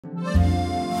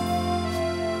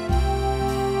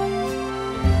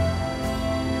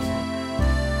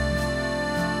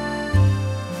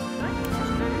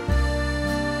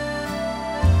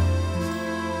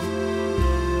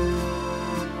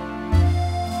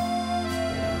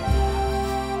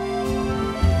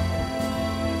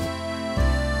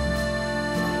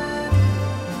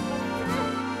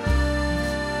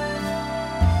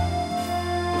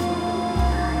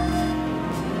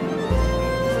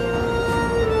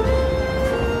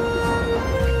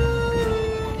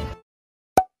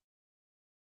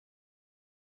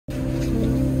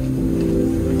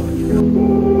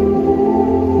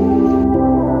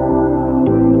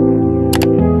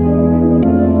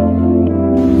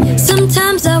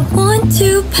Sometimes I want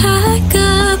to pack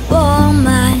up all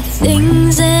my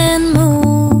things and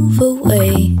move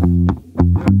away.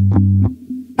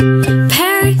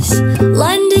 Paris,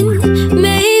 London,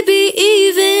 maybe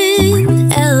even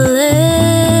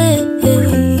LA.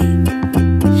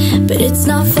 But it's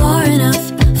not far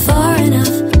enough, far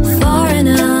enough, far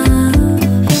enough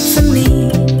for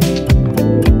me.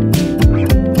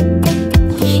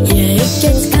 Yeah, it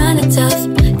gets kinda tough,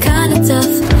 kinda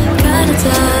tough, kinda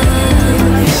tough.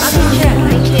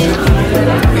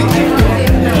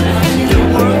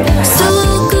 So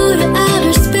I'll go to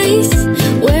outer space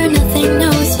where nothing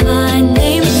knows my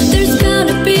name. There's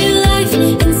gotta be life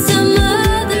in some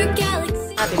other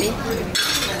galaxy. Baby.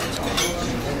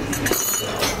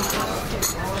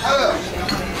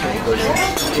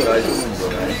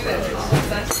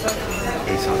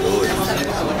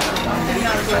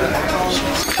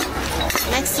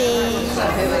 Merci.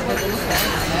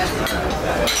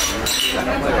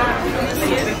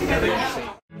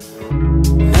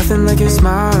 Nothing like your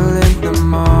smile in the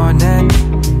morning,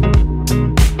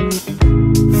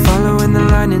 following the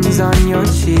linings on your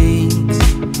cheeks.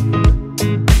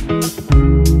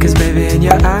 Cause baby, in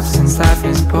your absence life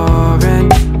is boring,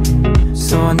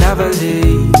 so I'll never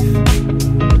leave.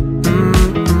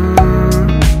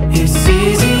 It's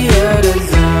easier to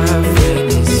love when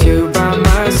it's you by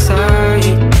my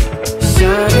side,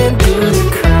 shining through the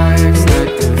cracks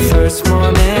like the first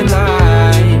morning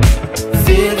light.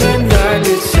 Feeling like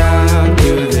a child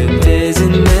through the days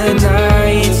and the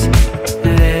nights,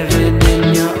 living in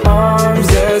your arms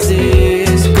as the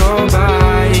years go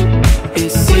by.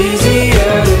 It's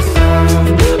easier to love,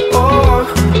 oh,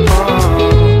 oh.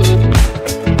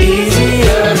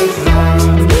 Easier to love,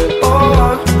 oh,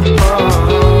 oh.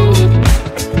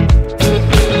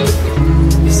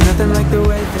 There's nothing like the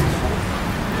way that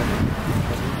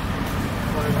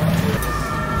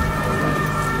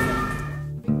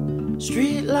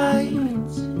street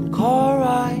lights and car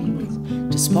rides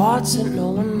to spots that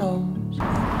no one knows.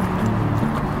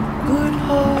 Good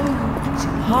hugs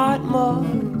and hot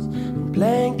mugs and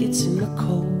blankets in the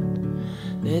cold.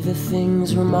 They're the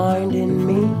things reminding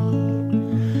me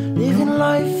living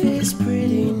life is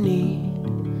pretty neat.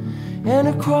 And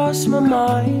across my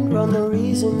mind run the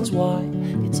reasons why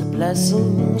it's a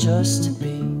blessing just to be.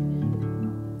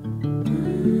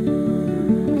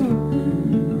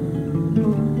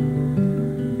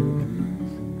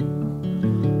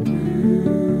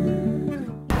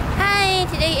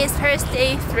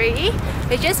 Thursday 3.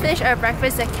 We just finished our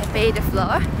breakfast at Café de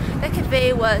Flore. The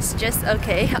cafe was just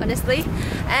okay, honestly.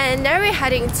 And now we're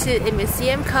heading to a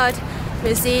museum called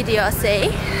Musée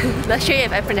d'Orsay. Not sure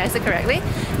if I pronounced it correctly,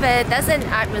 but that's an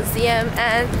art museum,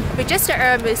 and we just got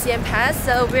our museum pass,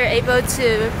 so we're able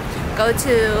to go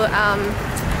to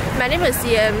many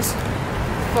museums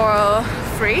for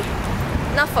free.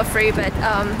 Not for free, but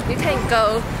you can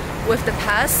go with the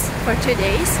pass for 2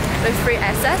 days with free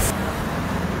access.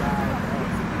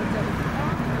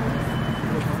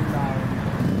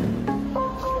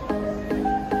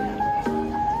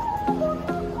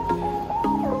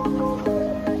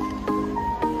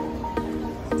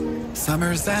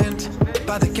 Summer's end,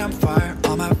 by the campfire,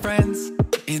 all my friends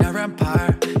in our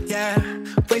empire, yeah.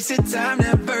 Wasted time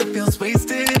never feels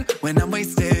wasted when I'm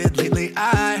wasted. Lately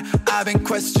I've been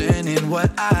questioning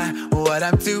what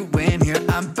I'm doing here.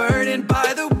 I'm burdened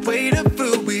by the weight of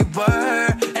who we were,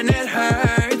 and it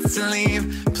hurts to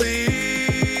leave.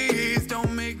 Please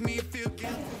don't make me feel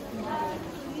guilty.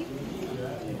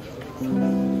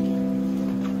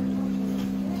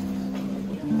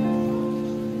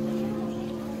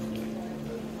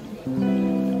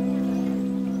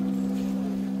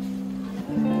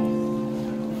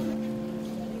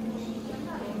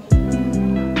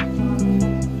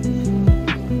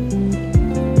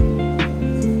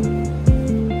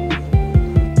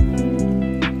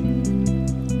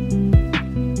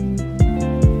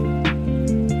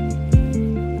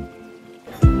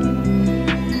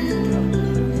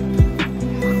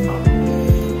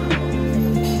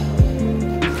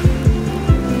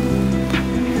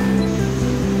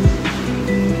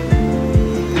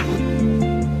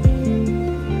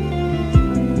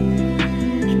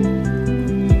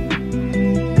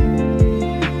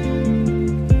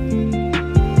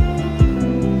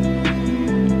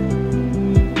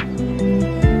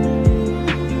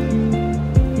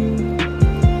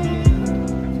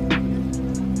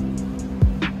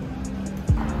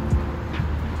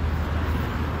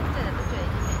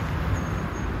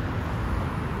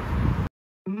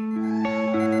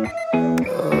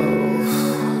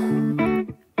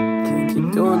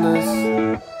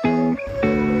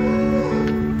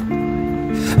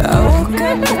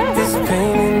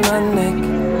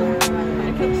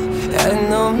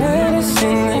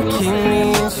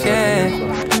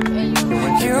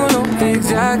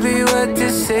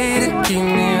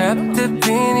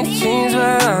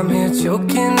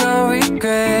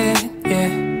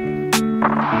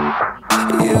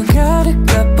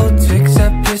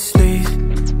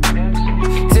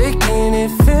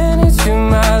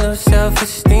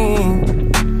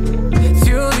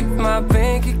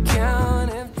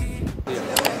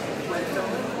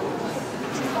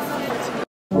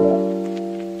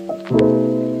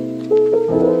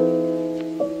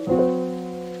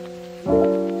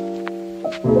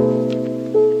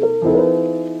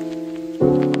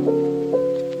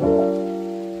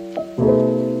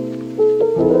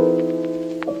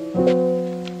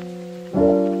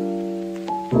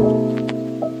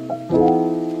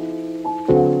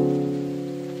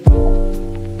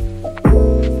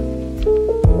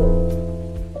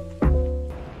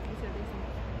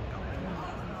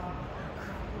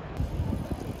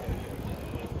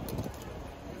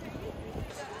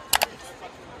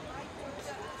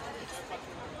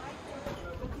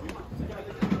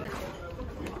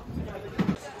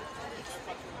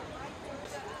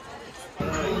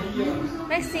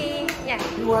 Merci. Yeah.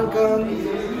 You're welcome.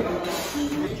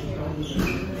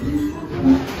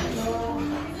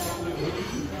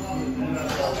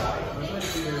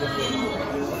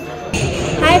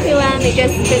 Hi everyone, we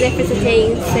just finished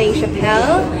visiting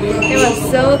St.Chapelle. It was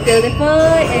so beautiful.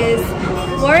 It's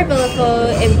more beautiful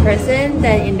in person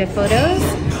than in the photos.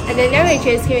 And then now we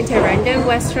just came into a random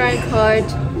restaurant called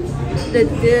the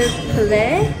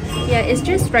st.chapelle. Yeah, it's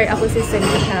just right opposite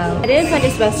St.Chapelle. I didn't find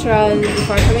this restaurant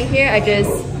before coming here. I just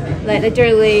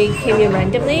literally came here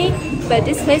randomly. But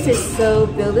this place is so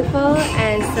beautiful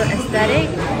and so aesthetic.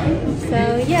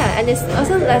 So yeah, and it's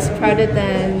also less crowded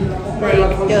than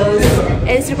like those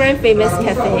Instagram famous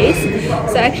cafes.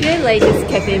 So I actually like this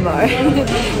cafe more.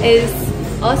 It's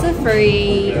also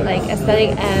very like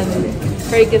aesthetic and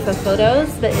very good for photos,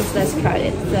 but it's less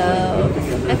crowded. So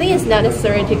I think it's not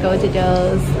necessary to go to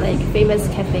those like famous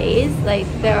cafes. Like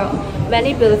there are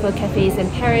many beautiful cafes in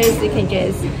Paris. You can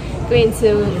just go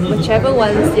into whichever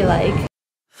ones you like.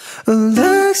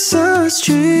 Alexa's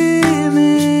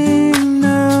dreaming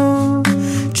now,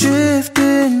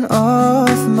 drifting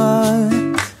off my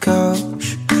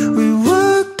couch. We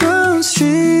walked down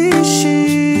streets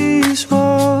she's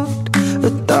walked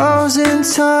 1,000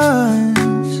 times.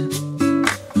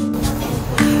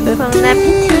 Bon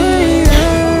appétit!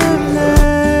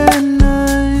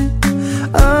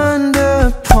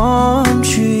 Under palm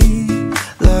tree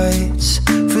lights,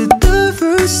 for the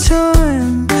first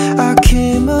time I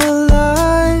came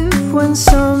alive when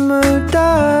summer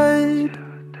died.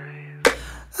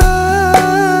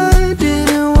 I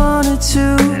didn't want it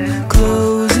to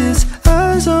close its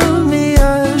eyes on me.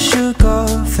 I shook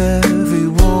off every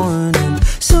warning.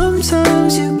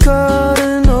 Sometimes you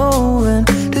gotta know when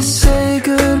to say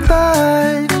goodbye.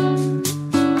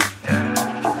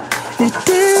 It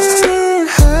didn't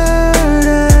hurt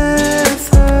at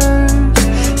first,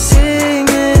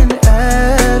 singing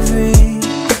every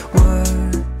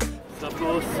word. Ça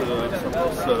pose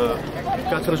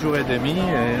 4 jours et demi.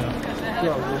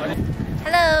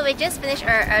 Hello, we just finished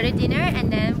our early dinner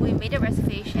and then we made a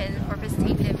reservation for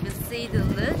visiting the Musée du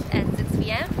Louvre at 6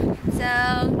 p.m. So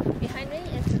behind me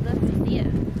is the Louvre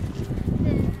Museum.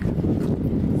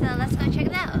 So let's go check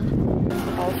it out.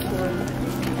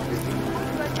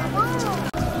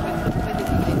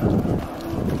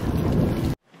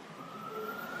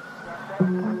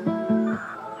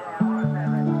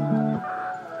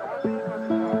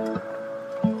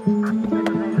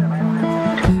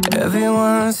 Every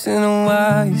once in a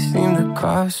while you seem to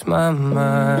cross my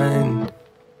mind.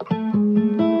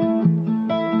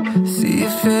 See your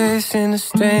face in a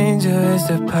stranger as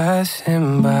they're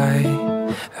passing by.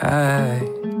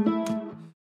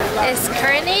 It's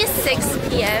currently 6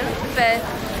 p.m. but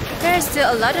there are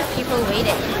still a lot of people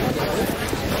waiting.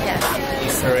 Yeah.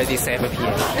 It's already 7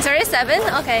 p.m. It's already 7?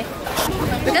 Okay.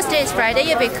 Because today is Friday,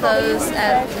 you'll be closed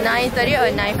at 9:30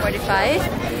 or 9:45.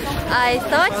 I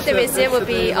thought the museum would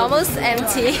be almost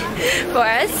empty for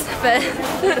us, but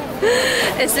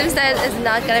it seems that it's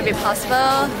not gonna be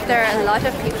possible. There are a lot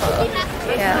of people.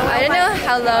 Yeah, I don't know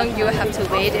how long you will have to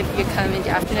wait if you come in the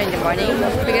afternoon and the morning,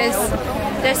 because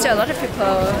there's still a lot of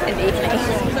people in the evening.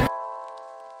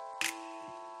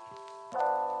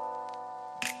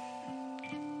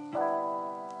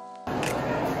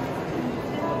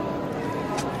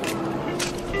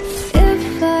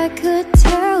 If I could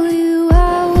tell you,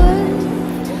 I would.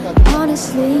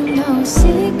 Honestly, no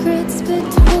secrets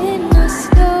between us.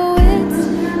 No,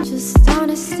 it's just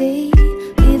honesty.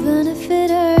 Even if it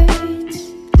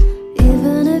hurts,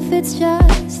 even if it's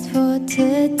just for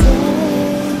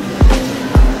today.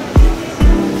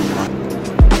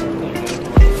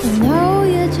 I know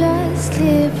you're just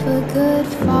here for good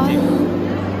fun.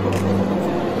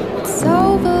 It's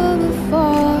over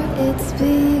before it's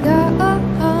begun.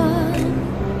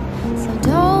 So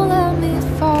don't let me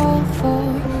fall for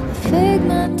a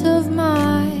figment of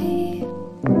my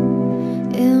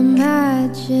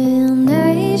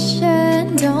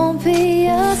imagination. Don't be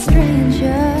a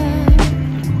stranger.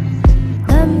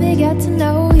 Let me get to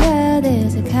know you.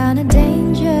 There's a kind of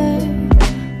danger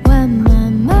when my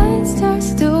mind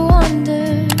starts to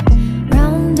wander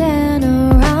round and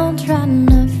around, trying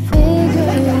to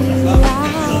figure you out.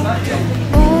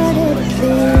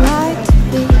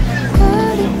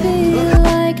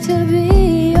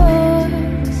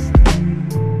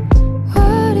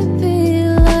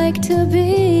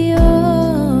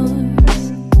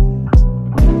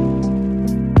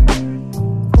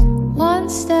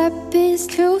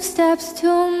 these 2 steps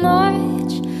too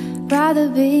much. Rather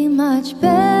be much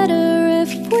better if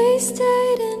we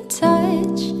stayed in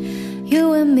touch,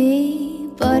 you and me,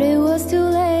 but it was too